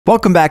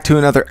Welcome back to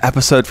another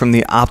episode from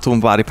the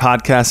Optimal Body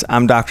Podcast.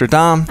 I'm Dr.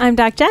 Dom. I'm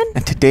Doc Jen.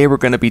 And today we're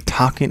going to be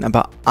talking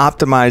about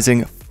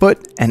optimizing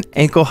foot and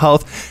ankle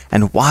health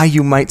and why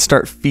you might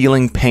start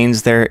feeling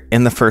pains there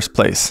in the first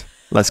place.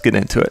 Let's get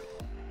into it.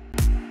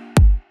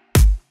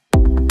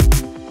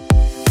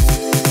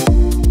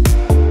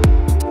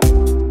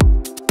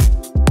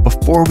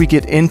 Before we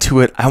get into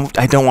it,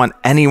 I don't want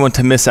anyone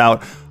to miss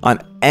out on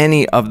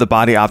any of the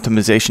body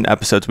optimization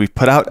episodes we've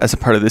put out as a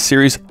part of this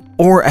series,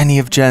 or any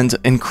of Jen's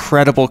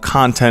incredible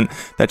content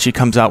that she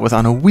comes out with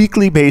on a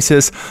weekly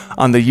basis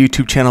on the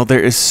YouTube channel. There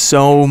is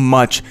so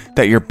much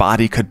that your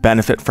body could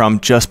benefit from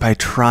just by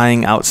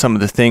trying out some of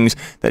the things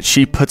that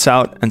she puts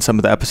out and some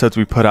of the episodes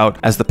we put out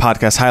as the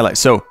podcast highlights.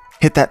 So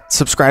hit that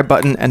subscribe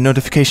button and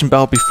notification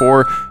bell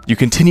before you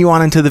continue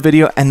on into the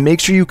video, and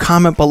make sure you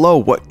comment below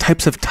what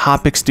types of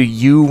topics do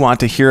you want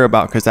to hear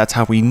about, because that's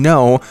how we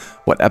know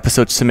what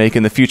episodes to make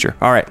in the future.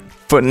 All right,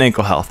 foot and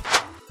ankle health.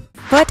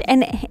 Foot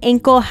and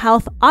ankle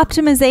health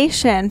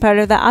optimization, part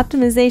of the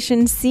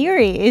optimization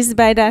series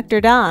by Dr.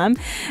 Dom.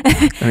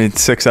 I mean,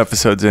 6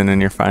 episodes in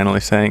and you're finally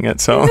saying it,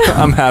 so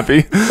I'm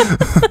happy.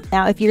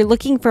 Now, if you're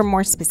looking for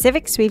more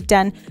specifics, we've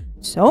done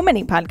so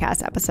many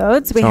podcast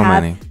episodes.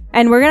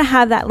 And we're going to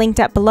have that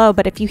linked up below.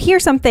 But if you hear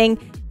something,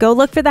 go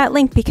look for that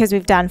link, because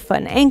we've done foot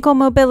and ankle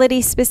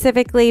mobility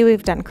specifically.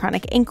 We've done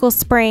chronic ankle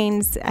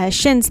sprains,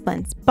 shin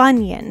splints,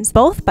 bunions,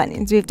 both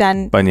bunions. We've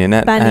done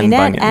bunionette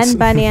and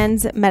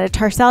bunions,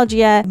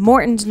 metatarsalgia,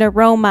 Morton's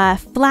neuroma,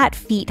 flat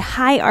feet,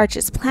 high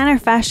arches,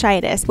 plantar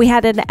fasciitis. We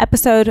had an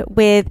episode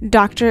with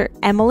Dr.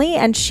 Emily,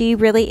 and she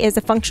really is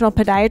a functional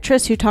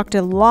podiatrist who talked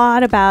a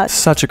lot about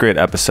such a great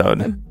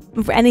episode.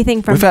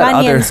 Anything from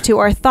bunions to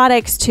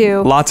orthotics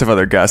to lots of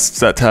other guests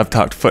that have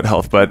talked foot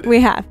health, but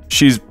we have.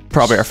 She's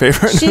probably our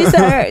favorite.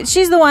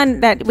 She's the one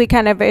that we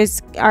kind of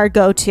is our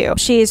go-to.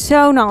 She is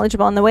so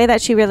knowledgeable in the way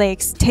that she really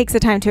takes the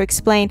time to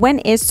explain when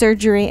is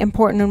surgery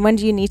important and when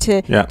do you need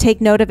to take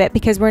note of it,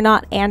 because we're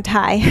not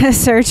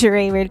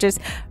anti-surgery. We're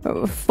just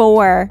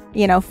for,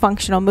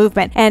 functional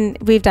movement. And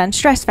we've done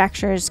stress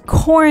fractures,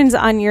 corns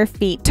on your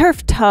feet,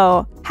 turf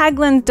toe,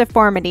 Haglund's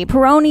deformity,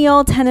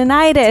 peroneal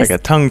tendonitis. It's like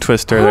a tongue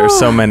twister. There's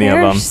so many of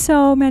them. There's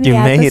so many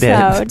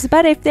episodes.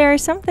 But if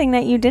there's something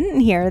that you didn't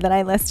hear that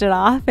I listed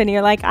off and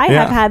you're like, I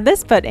have had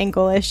this foot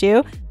ankle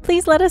issue,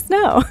 please let us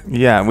know.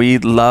 Yeah, we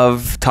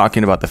love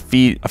talking about the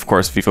feet. Of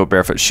course, Vivo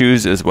barefoot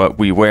shoes is what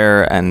we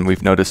wear, and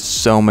we've noticed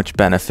so much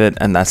benefit.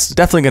 And that's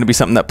definitely going to be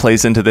something that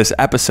plays into this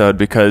episode,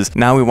 because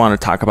now we want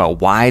to talk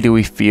about why do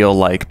we feel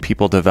like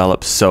people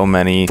develop so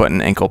many foot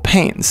and ankle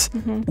pains.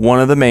 One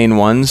of the main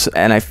ones,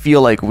 and I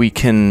feel like we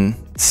can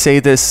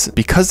say this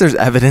because there's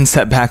evidence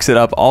that backs it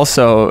up.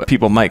 Also,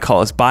 people might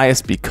call us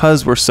biased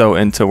because we're so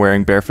into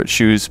wearing barefoot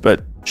shoes,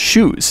 but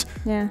shoes.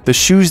 The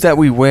shoes that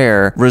we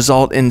wear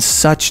result in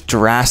such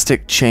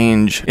drastic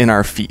change in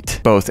our feet,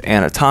 both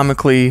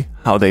anatomically,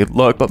 how they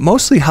look, but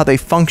mostly how they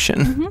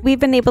function. We've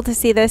been able to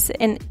see this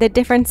in the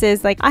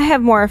differences. Like, I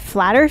have more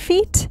flatter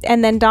feet,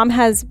 and then Dom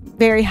has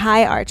very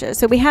high arches.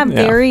 So we have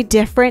very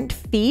different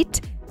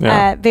feet.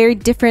 Very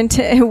different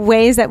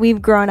ways that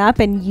we've grown up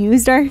and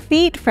used our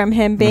feet, from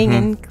him being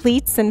in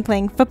cleats and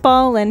playing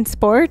football and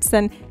sports,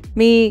 and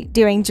me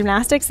doing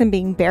gymnastics and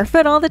being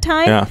barefoot all the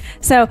time.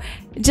 So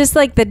just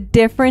like the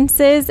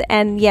differences,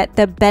 and yet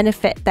the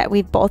benefit that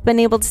we've both been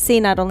able to see,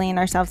 not only in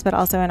ourselves, but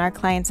also in our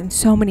clients, and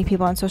so many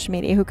people on social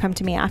media who come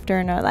to me after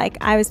and are like,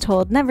 I was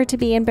told never to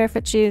be in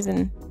barefoot shoes,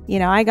 and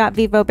I got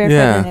Vivo barefoot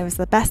and it was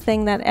the best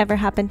thing that ever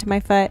happened to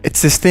my foot.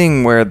 It's this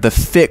thing where the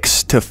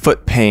fix to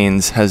foot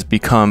pains has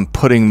become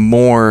putting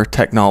more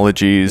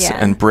technologies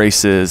and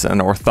braces and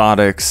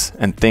orthotics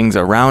and things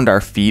around our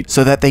feet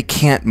so that they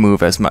can't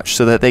move as much,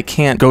 so that they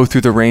can't go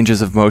through the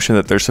ranges of motion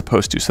that they're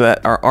supposed to, so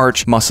that our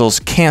arch muscles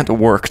can't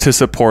work to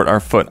support our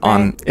foot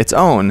on its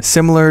own.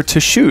 Similar to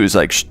shoes,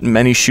 like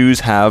many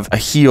shoes have a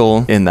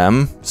heel in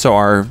them, so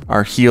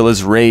our heel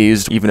is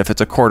raised, even if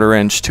it's a 1/4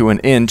 inch to 1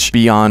 inch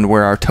beyond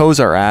where our toes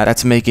are at.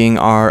 That's making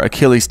our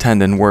Achilles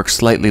tendon work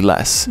slightly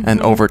less.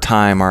 And over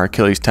time, our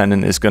Achilles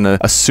tendon is going to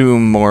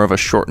assume more of a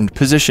shortened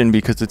position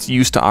because it's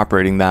used to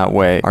operating that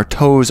way. Our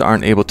toes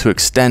aren't able to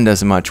extend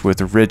as much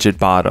with rigid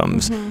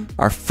bottoms.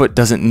 Our foot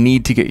doesn't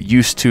need to get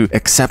used to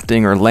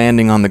accepting or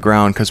landing on the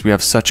ground because we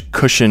have such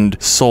cushioned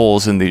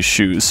soles in these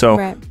shoes.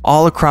 So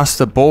all across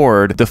the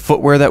board, the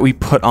footwear that we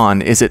put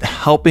on, is it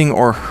helping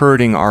or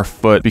hurting our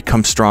foot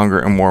become stronger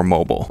and more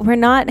mobile? We're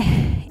not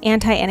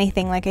anti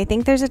anything. Like, I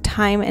think there's a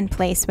time and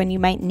place when you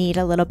might need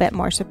a little bit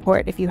more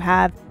support if you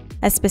have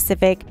a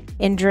specific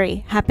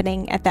injury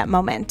happening at that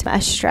moment, a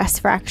stress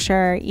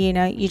fracture,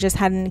 you just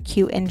had an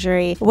acute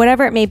injury,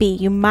 whatever it may be,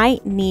 you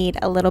might need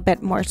a little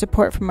bit more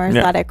support from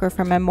orthotic or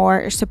from a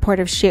more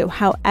supportive shoe.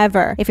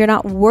 However, if you're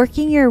not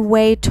working your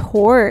way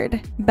toward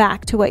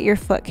back to what your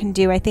foot can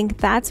do, I think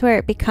that's where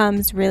it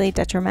becomes really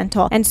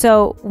detrimental. And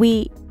so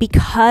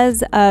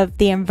because of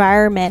the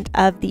environment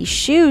of these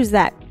shoes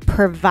that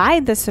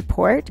provide the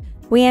support,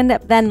 we end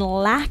up then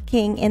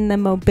lacking in the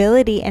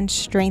mobility and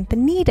strength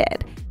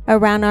needed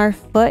around our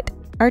foot,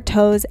 our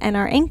toes and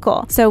our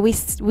ankle. So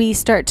we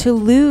start to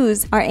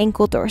lose our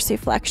ankle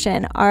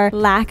dorsiflexion, our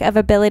lack of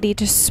ability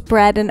to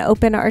spread and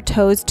open our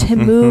toes, to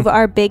move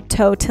our big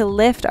toe, to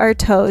lift our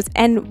toes.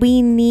 And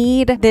we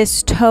need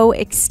this toe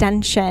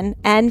extension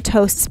and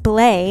toe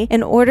splay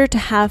in order to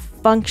have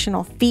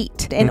functional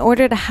feet. In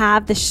order to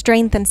have the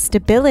strength and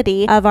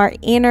stability of our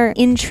inner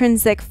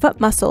intrinsic foot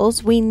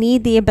muscles, we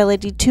need the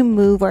ability to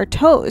move our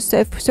toes.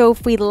 So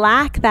if we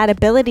lack that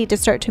ability to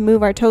start to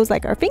move our toes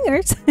like our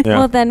fingers,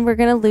 well, then we're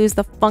going to lose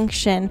the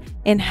function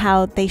in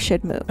how they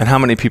should move. And how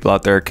many people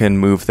out there can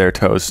move their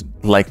toes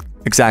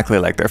exactly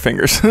like their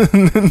fingers?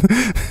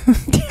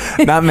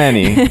 Not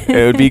many.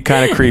 It would be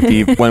kind of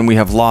creepy when we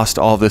have lost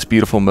all this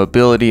beautiful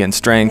mobility and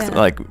strength,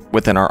 like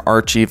within our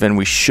arch even.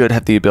 We should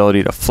have the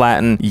ability to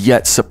flatten,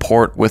 yet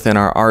support within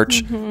our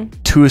arch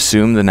to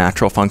assume the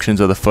natural functions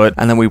of the foot.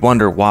 And then we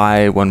wonder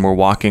why, when we're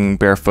walking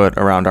barefoot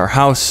around our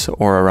house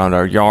or around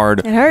our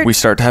yard, we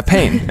start to have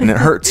pain and it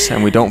hurts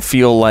and we don't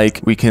feel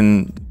like we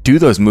can do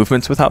those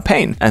movements without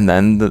pain. And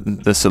then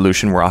the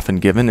solution we're often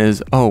given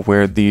is, oh,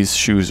 wear these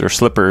shoes or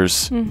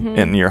slippers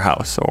in your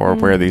house, or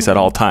wear these at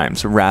all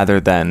times,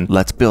 rather than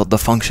let's build the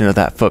function of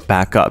that foot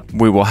back up.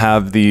 We will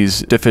have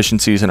these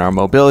deficiencies in our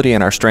mobility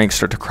and our strength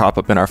start to crop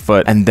up in our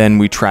foot, and then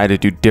we try to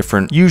do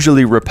different,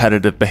 usually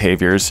repetitive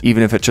behaviors,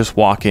 even if it's just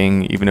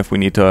walking, even if we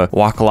need to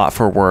walk a lot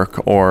for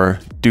work or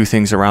do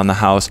things around the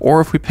house, or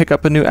if we pick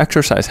up a new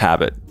exercise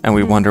habit and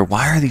we wonder,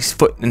 why are these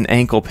foot and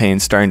ankle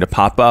pains starting to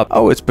pop up?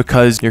 Oh, it's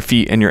because your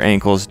feet and your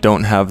ankles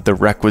don't have the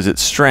requisite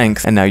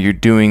strength, and now you're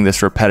doing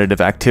this repetitive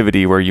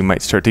activity where you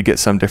might start to get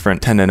some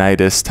different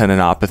tendonitis,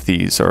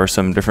 tendinopathies, or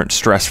some different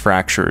stress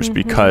fractures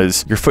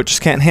because your foot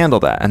just can't handle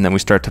that. And then we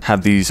start to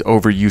have these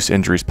overuse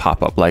injuries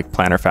pop up, like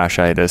plantar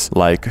fasciitis,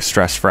 like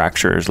stress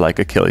fractures, like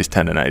Achilles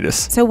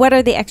tendonitis. So what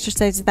are the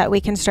exercises that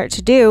we can start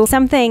to do?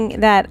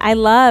 Something that I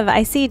love,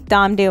 I see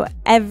Dom do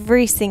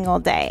every single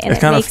day, and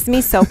it makes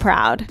me so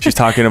proud. She's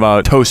talking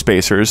about toe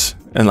spacers,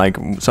 and like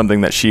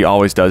something that she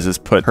always does is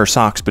put her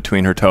socks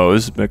between her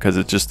toes, because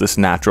it's just this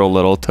natural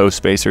little toe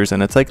spacers,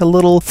 and it's like a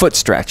little foot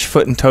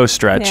and toe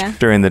stretch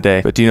during the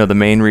day. But do you know the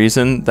main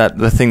reason, that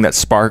the thing that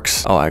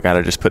sparks, oh, I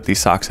gotta just put these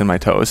socks in my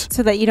toes?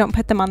 So that you don't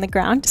put them on the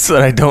ground? So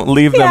that I don't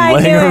leave them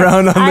laying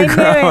around on the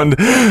ground.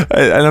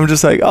 And I'm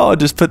just like, oh, I'll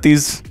just put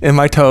these in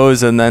my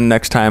toes, and then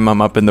next time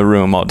I'm up in the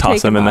room, I'll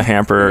toss them in the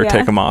hamper or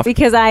take them off.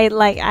 Because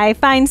I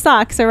find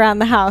socks around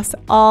the house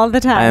all the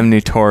time. I am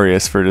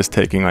notorious for just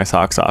taking my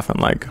socks off and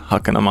like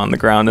hucking them on the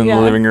ground in the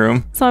living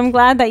room. So I'm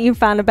glad that you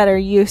found a better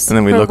use. And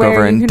then we look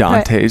over and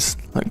Dante's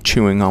like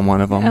chewing on one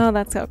of them. Oh,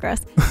 that's so gross.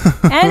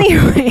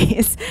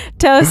 Anyways,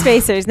 toe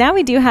spacers. Now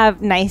we do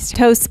have nice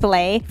toe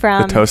splay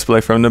from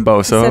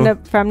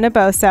Naboso. From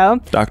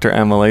Naboso. Dr.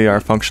 Emily, our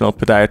functional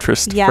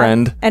podiatrist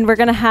friend. And we're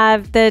going to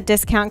have the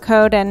discount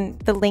code and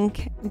the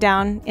link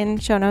down in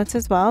show notes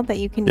as well that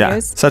you can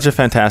use. Such a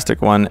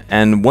fantastic one.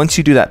 And once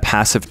you do that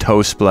passive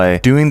toe splay,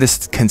 doing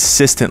this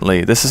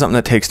consistently, this is something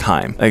that takes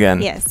time.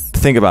 Again,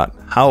 think about,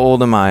 how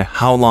old am I?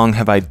 How long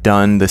have I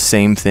done the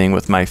same thing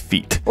with my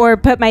feet? Or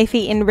put my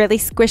feet in really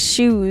squished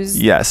shoes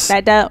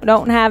that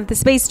don't have the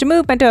space to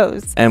move my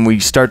toes. And we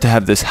start to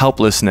have this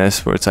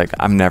helplessness where it's like,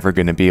 I'm never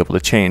going to be able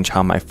to change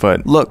how my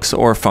foot looks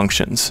or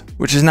functions,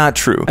 which is not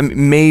true. I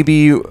mean,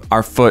 maybe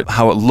our foot,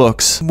 how it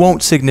looks,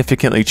 won't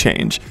significantly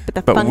change,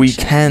 but we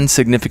can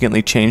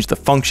significantly change the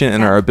function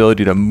and our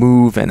ability to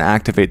move and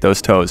activate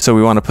those toes. So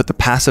we want to put the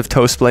passive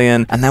toe splay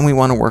in, and then we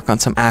want to work on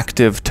some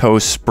active toe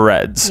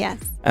spreads. Yes.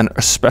 And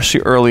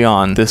especially early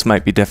on, this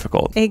might be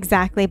difficult.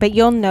 Exactly. But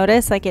you'll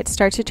notice like it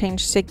starts to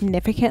change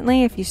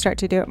significantly if you start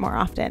to do it more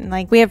often.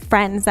 Like we have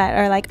friends that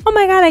are like, oh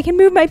my God, I can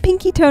move my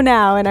pinky toe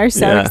now, and are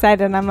so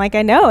excited. And I'm like,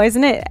 I know,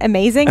 isn't it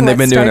amazing? And they've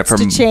been doing it for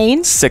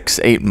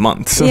 6-8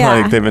 months.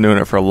 Like they've been doing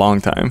it for a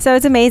long time. So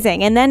it's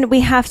amazing. And then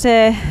we have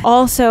to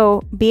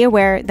also be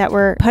aware that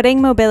we're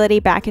putting mobility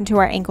back into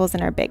our ankles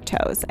and our big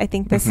toes. I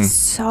think this is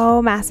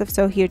so massive,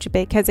 so huge,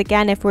 because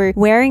again, if we're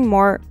wearing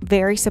more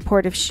very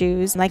supportive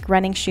shoes, like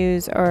running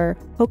shoes, or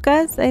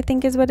Hoka's, I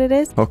think is what it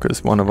is.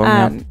 Hoka's one of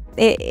them,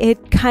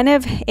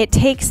 it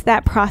takes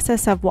that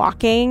process of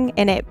walking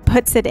and it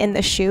puts it in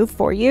the shoe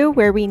for you,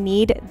 where we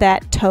need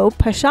that toe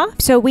push off.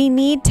 So we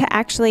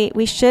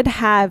should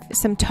have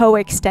some toe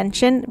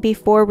extension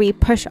before we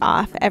push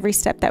off every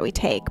step that we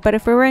take. But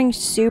if we're wearing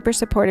super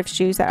supportive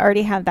shoes that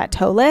already have that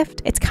toe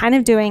lift, it's kind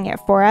of doing it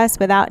for us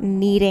without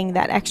needing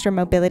that extra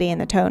mobility in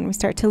the toe. And we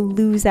start to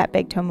lose that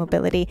big toe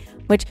mobility,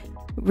 which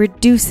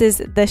reduces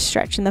the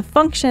stretch and the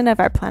function of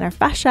our plantar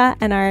fascia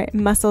and our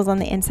muscles on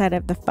the inside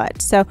of the foot.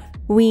 So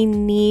we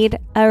need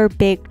our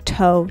big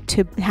toe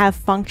to have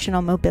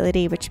functional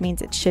mobility, which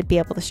means it should be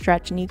able to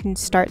stretch. And you can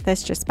start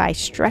this just by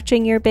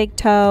stretching your big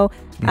toe,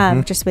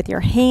 just with your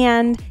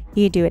hand.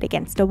 You do it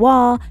against a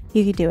wall.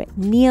 You can do it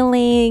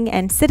kneeling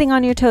and sitting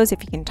on your toes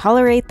if you can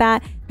tolerate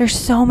that. There's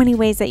so many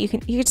ways that you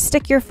could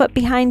stick your foot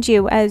behind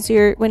you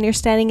when you're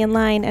standing in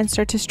line and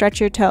start to stretch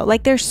your toe.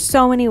 Like there's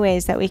so many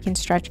ways that we can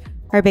stretch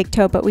our big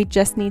toe, but we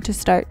just need to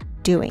start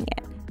doing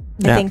it.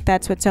 I think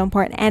that's what's so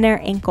important. And our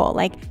ankle,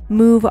 like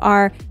move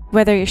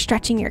whether you're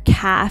stretching your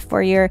calf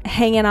or you're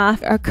hanging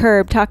off a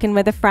curb, talking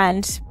with a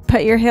friend,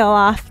 put your heel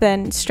off,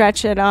 then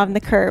stretch it on the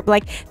curb.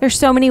 Like there's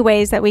so many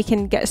ways that we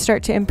can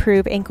start to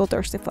improve ankle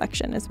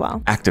dorsiflexion as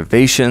well.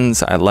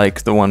 Activations. I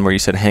like the one where you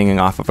said hanging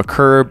off of a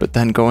curb, but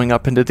then going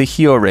up into the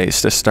heel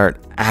raise to start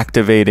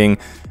activating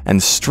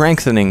and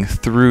strengthening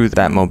through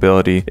that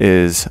mobility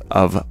is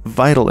of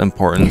vital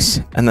importance.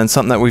 And then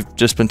something that we've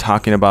just been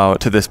talking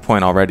about to this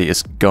point already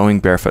is going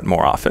barefoot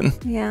more often.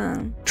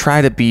 Yeah.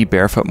 Try to be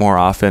barefoot more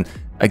often.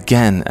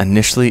 Again,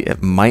 initially,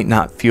 it might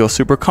not feel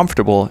super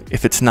comfortable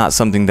if it's not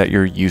something that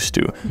you're used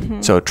to.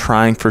 So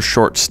trying for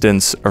short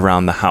stints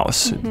around the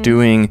house,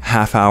 doing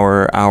half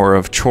hour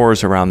of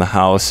chores around the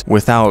house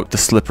without the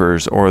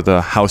slippers or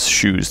the house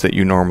shoes that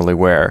you normally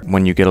wear.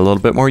 When you get a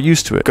little bit more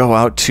used to it, go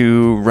out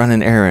to run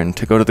an errand,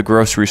 to go to the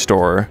grocery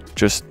store,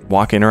 just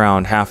walking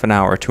around half an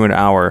hour to an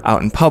hour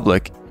out in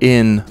public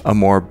in a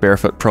more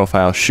barefoot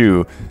profile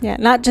shoe. Yeah,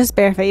 not just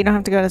barefoot. You don't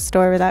have to go to the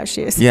store without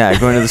shoes. Yeah,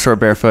 going to the store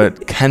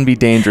barefoot can be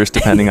dangerous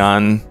depending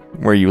on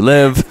where you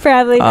live.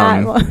 Probably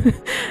not.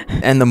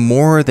 And the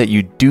more that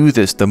you do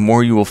this, the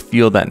more you will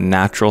feel that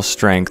natural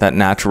strength, that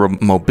natural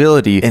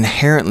mobility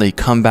inherently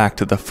come back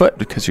to the foot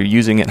because you're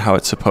using it how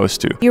it's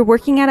supposed to. You're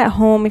working out at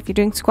home, if you're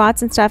doing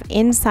squats and stuff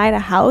inside a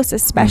house,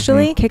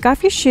 especially, kick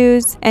off your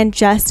shoes and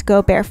just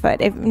go barefoot.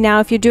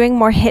 If you're doing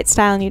more HIIT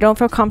style and you don't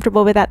feel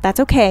comfortable with that, that's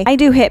okay. I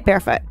do HIIT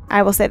barefoot.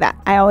 I will say that.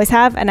 I always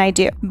have and I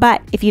do.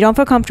 But if you don't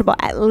feel comfortable,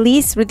 at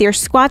least with your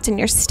squats and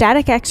your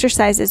static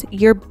exercises,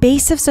 your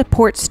base of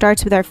support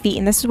starts with our feet.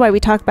 And this is why we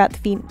talk about the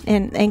feet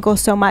and ankles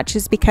so much,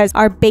 is because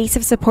our base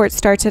of support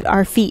starts at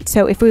our feet.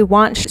 So if we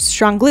want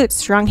strong glutes,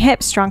 strong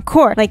hips, strong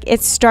core, like it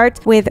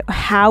starts with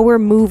how we're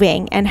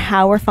moving and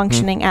how we're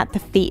functioning at the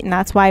feet. And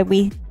that's why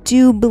we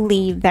do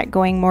believe that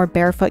going more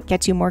barefoot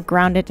gets you more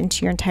grounded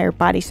into your entire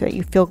body so that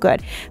you feel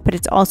good, but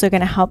it's also going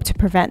to help to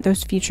prevent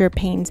those future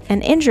pains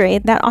and injury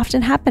that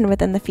often happen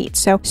within the feet.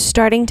 So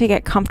starting to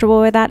get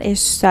comfortable with that is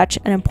such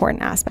an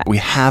important aspect. We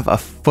have a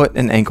foot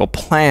and ankle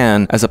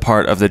plan as a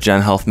part of the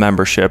Gen Health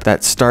membership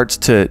that starts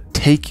to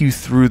take you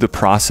through the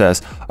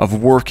process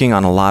of working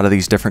on a lot of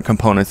these different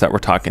components that we're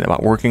talking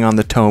about, working on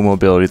the toe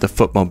mobility, the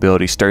foot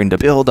mobility, starting to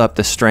build up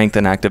the strength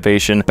and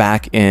activation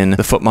back in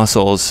the foot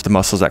muscles, the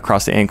muscles that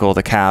cross the ankle,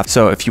 the calf.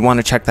 So if you want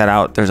to check that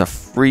out, there's a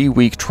free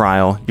week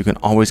trial. You can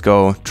always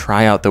go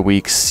try out the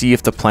week, see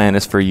if the plan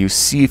is for you,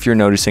 see if you're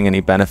noticing any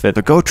benefit.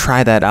 But go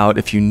try that out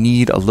if you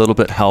need a little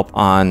bit help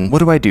on what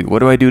do I do? What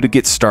do I do to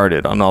get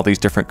started on all these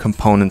different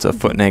components of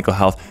foot and ankle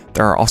health?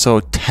 There are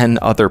also 10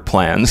 other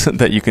plans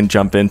that you can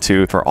jump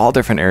into for all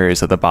different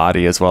areas of the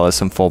body, as well as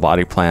some full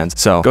body plans.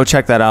 So go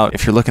check that out.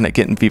 If you're looking at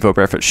getting Vivo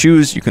Barefoot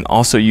shoes, you can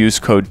also use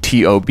code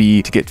TOB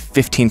to get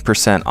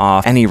 15%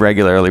 off any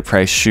regularly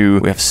priced shoe.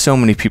 We have so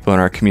many people in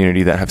our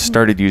community that have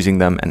started using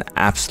them and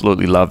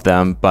absolutely love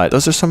them. But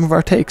those are some of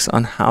our takes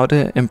on how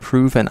to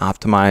improve and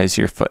optimize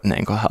your foot and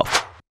ankle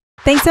health.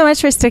 Thanks so much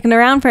for sticking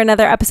around for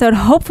another episode.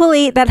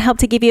 Hopefully that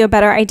helped to give you a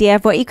better idea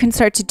of what you can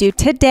start to do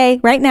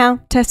today, right now,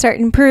 to start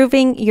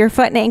improving your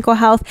foot and ankle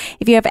health.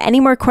 If you have any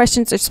more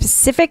questions or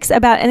specifics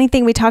about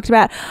anything we talked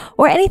about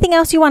or anything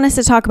else you want us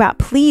to talk about,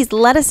 please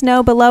let us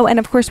know below. And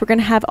of course, we're going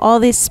to have all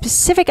these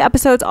specific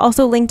episodes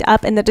also linked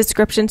up in the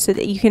description so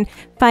that you can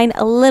find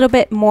a little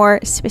bit more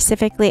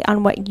specifically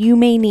on what you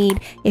may need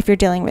if you're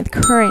dealing with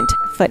current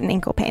foot and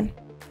ankle pain.